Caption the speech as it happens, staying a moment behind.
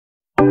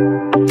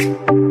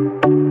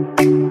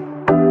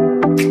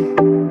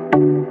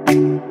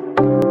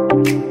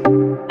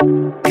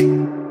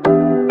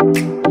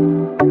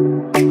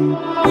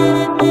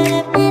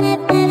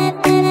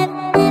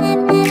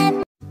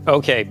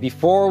Okay,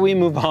 before we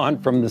move on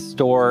from the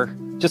store,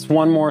 just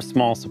one more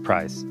small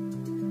surprise.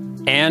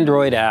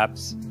 Android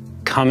apps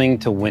coming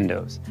to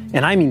Windows.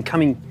 And I mean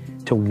coming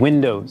to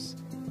Windows.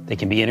 They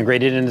can be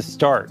integrated into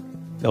Start.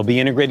 They'll be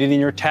integrated in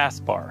your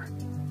taskbar.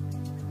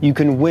 You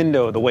can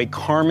window the way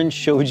Carmen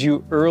showed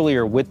you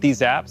earlier with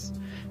these apps.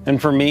 And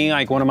for me,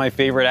 like one of my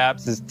favorite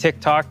apps is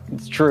TikTok,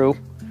 it's true.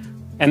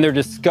 And they're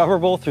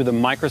discoverable through the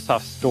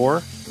Microsoft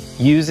Store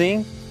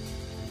using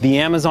the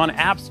Amazon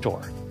App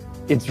Store.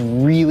 It's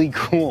really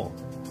cool.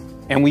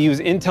 And we use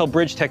Intel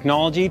Bridge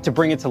technology to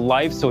bring it to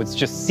life so it's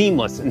just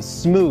seamless and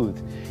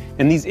smooth.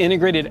 And these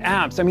integrated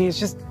apps, I mean, it's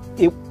just,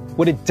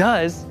 what it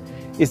does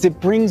is it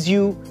brings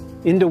you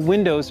into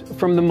Windows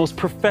from the most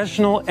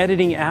professional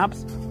editing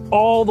apps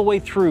all the way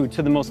through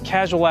to the most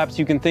casual apps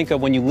you can think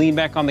of when you lean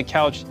back on the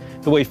couch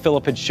the way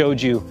Philip had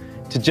showed you,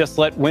 to just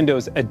let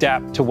Windows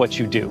adapt to what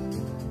you do.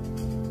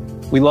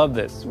 We love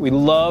this. We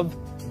love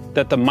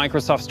that the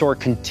Microsoft Store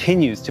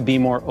continues to be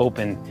more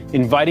open,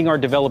 inviting our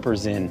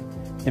developers in,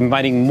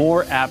 inviting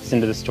more apps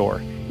into the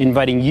store,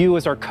 inviting you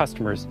as our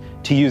customers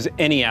to use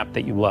any app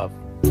that you love.